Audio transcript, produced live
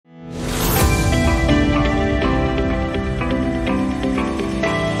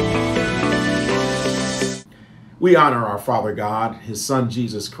We honor our Father God, his Son,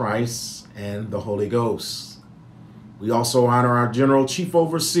 Jesus Christ, and the Holy Ghost. We also honor our General Chief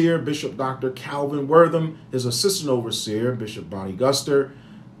Overseer, Bishop Dr. Calvin Wortham, his Assistant Overseer, Bishop Bonnie Guster,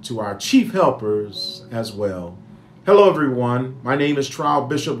 to our Chief Helpers as well. Hello, everyone. My name is Trial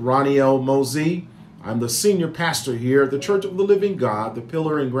Bishop Ronnie Mozee. I'm the Senior Pastor here at the Church of the Living God, the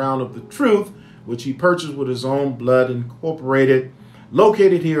pillar and ground of the truth, which he purchased with his own blood, incorporated,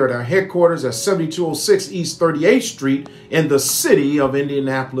 located here at our headquarters at 7206 East 38th Street in the city of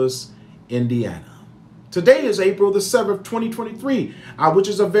Indianapolis, Indiana. Today is April the 7th, 2023, which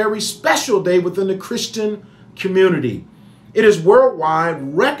is a very special day within the Christian community. It is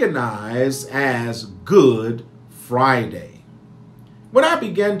worldwide recognized as Good Friday. When I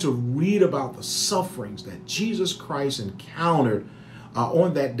began to read about the sufferings that Jesus Christ encountered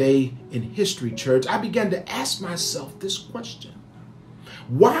on that day in history, church, I began to ask myself this question.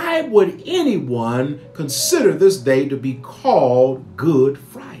 Why would anyone consider this day to be called Good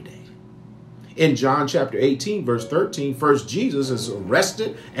Friday? In John chapter 18, verse 13, first Jesus is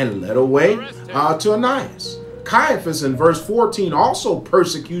arrested and led away to Ananias. Caiaphas in verse 14 also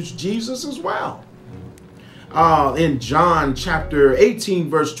persecutes Jesus as well. In John chapter 18,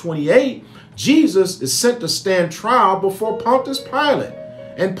 verse 28, Jesus is sent to stand trial before Pontius Pilate.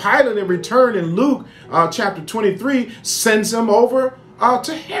 And Pilate in return in Luke chapter 23 sends him over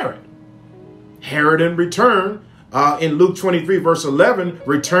to Herod. Herod in return in Luke 23 verse 11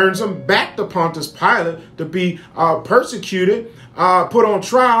 returns him back to Pontius Pilate to be persecuted, put on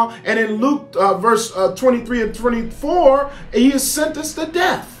trial. And in Luke verse 23 and 24, he is sentenced to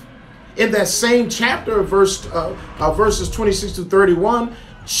death. In that same chapter, verses 26 to 31,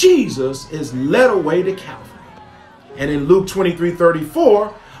 Jesus is led away to Calvary. And in Luke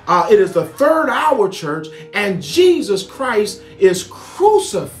 23:34, it is the third hour, church, and Jesus Christ is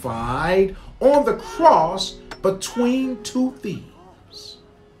crucified on the cross between two thieves.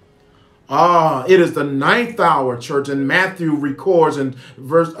 It is the ninth hour, church, and Matthew records in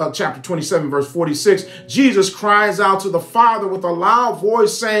chapter 27, verse 46, Jesus cries out to the Father with a loud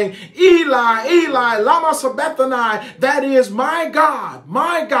voice saying, Eli, Eli, lama sabachthani, that is, my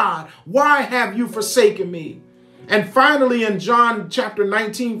God, why have you forsaken me? And finally, in John chapter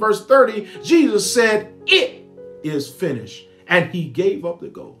 19, verse 30, Jesus said, it is finished. And he gave up the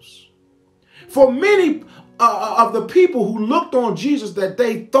ghost. For many of the people who looked on Jesus that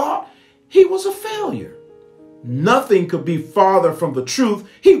day thought he was a failure. Nothing could be farther from the truth.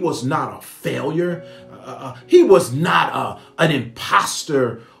 He was not a failure. He was not an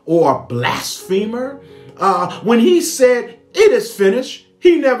imposter or a blasphemer. When he said, it is finished,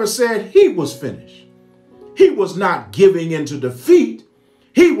 he never said he was finished. He was not giving into defeat.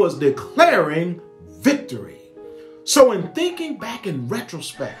 He was declaring victory. So in thinking back in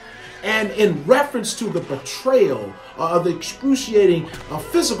retrospect and in reference to the betrayal of the excruciating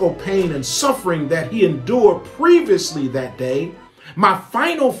physical pain and suffering that he endured previously that day, my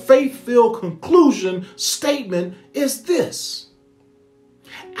final faith-filled conclusion statement is this.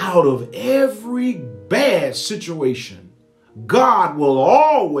 Out of every bad situation, God will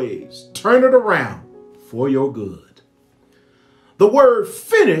always turn it around for your good. The word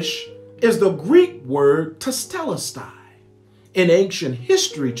finish is the Greek word testelestai. In ancient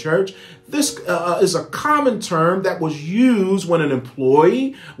history, church, this is a common term that was used when an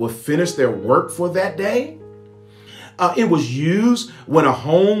employee would finish their work for that day. It was used when a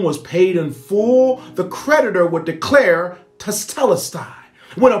home was paid in full. The creditor would declare testelestai.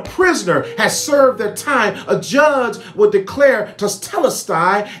 When a prisoner has served their time, a judge would declare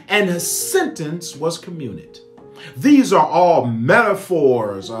testelestai and his sentence was commuted. These are all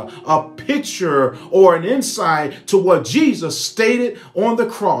metaphors, a picture or an insight to what Jesus stated on the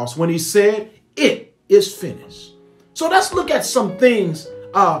cross when he said, it is finished. So let's look at some things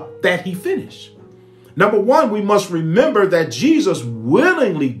that he finished. Number one, we must remember that Jesus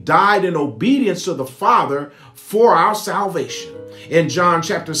willingly died in obedience to the Father for our salvation. In John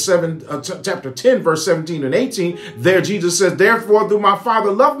chapter 10, verse 17 and 18, there Jesus says, therefore do my Father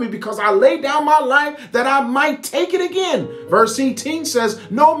love me because I lay down my life that I might take it again. Verse 18 says,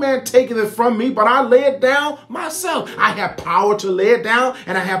 no man taketh it from me, but I lay it down myself. I have power to lay it down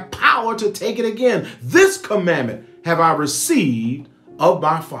and I have power to take it again. This commandment have I received of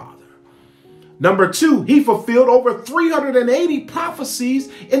my Father. Number two, he fulfilled over 380 prophecies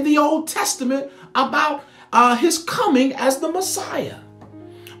in the Old Testament about his coming as the Messiah.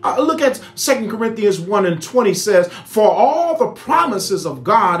 Look at 2 Corinthians 1 and 20 says, for all the promises of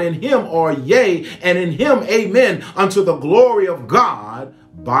God in him are yea, and in him amen, unto the glory of God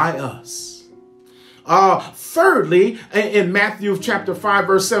by us. Thirdly, in Matthew chapter 5,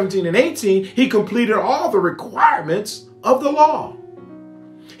 verse 17 and 18, he completed all the requirements of the law.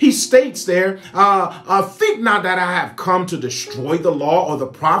 He states there, think not that I have come to destroy the law or the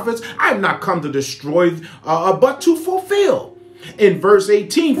prophets. I have not come to destroy, but to fulfill. In verse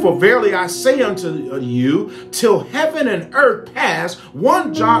 18, for verily I say unto you, till heaven and earth pass,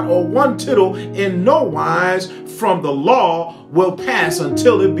 one jot or one tittle in no wise from the law will pass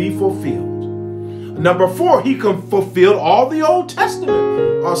until it be fulfilled. Number 4, he fulfilled all the Old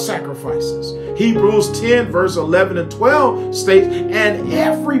Testament sacrifices. Hebrews 10 verse 11 and 12 states, and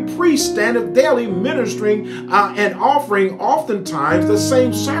every priest standeth daily ministering and offering oftentimes the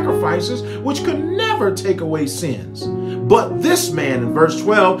same sacrifices which could never take away sins. But this man, in verse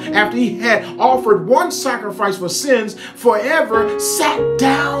 12, after he had offered one sacrifice for sins forever, sat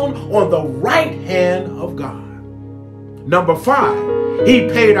down on the right hand of God. Number 5, he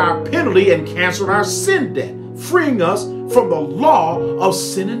paid our penalty and canceled our sin debt, freeing us from the law of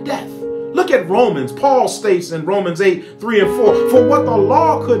sin and death. Look at Romans. Paul states in Romans 8, 3 and 4, for what the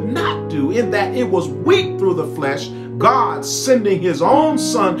law could not do, in that it was weak through the flesh, God sending his own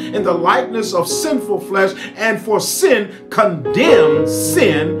Son in the likeness of sinful flesh, and for sin condemned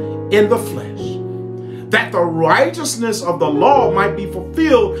sin in the flesh, that the righteousness of the law might be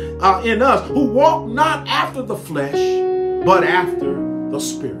fulfilled in us, who walk not after the flesh, but after the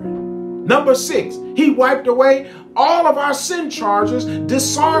Spirit. Number 6, he wiped away all of our sin charges,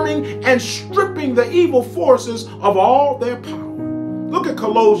 disarming and stripping the evil forces of all their power. Look at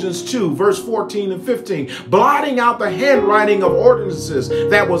Colossians 2, verse 14 and 15. Blotting out the handwriting of ordinances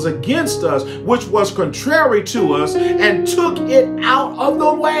that was against us, which was contrary to us, and took it out of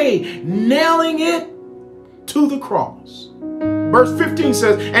the way, nailing it to the cross. Verse 15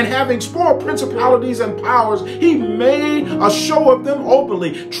 says, and having spoiled principalities and powers, he made a show of them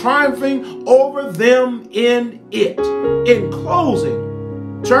openly, triumphing over them in it. In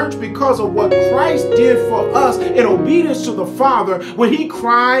closing, church, because of what Christ did for us in obedience to the Father, when he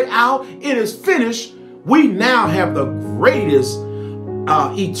cried out, it is finished, we now have the greatest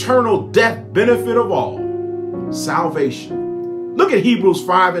eternal death benefit of all, salvation. Look at Hebrews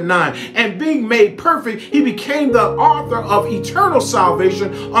 5 and 9. And being made perfect, he became the author of eternal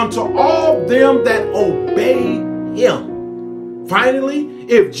salvation unto all them that obey him.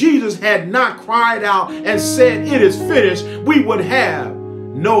 Finally, if Jesus had not cried out and said, it is finished, we would have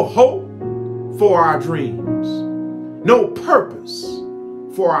no hope for our dreams, no purpose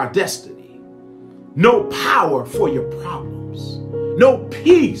for our destiny, no power for your problems, no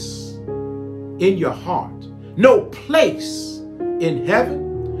peace in your heart, no place in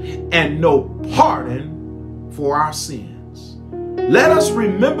heaven, and no pardon for our sins. Let us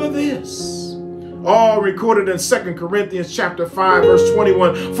remember this, all recorded in 2 Corinthians chapter 5 verse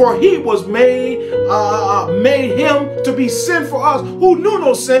 21. For he was made him to be sin for us who knew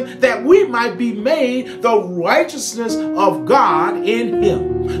no sin, that we might be made the righteousness of God in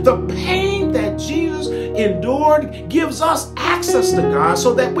him. The pain that Jesus endured gives us access to God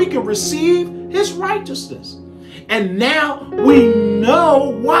so that we can receive his righteousness. And now we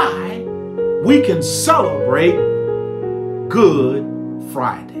know why we can celebrate Good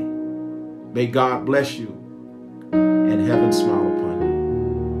Friday. May God bless you and heaven smile.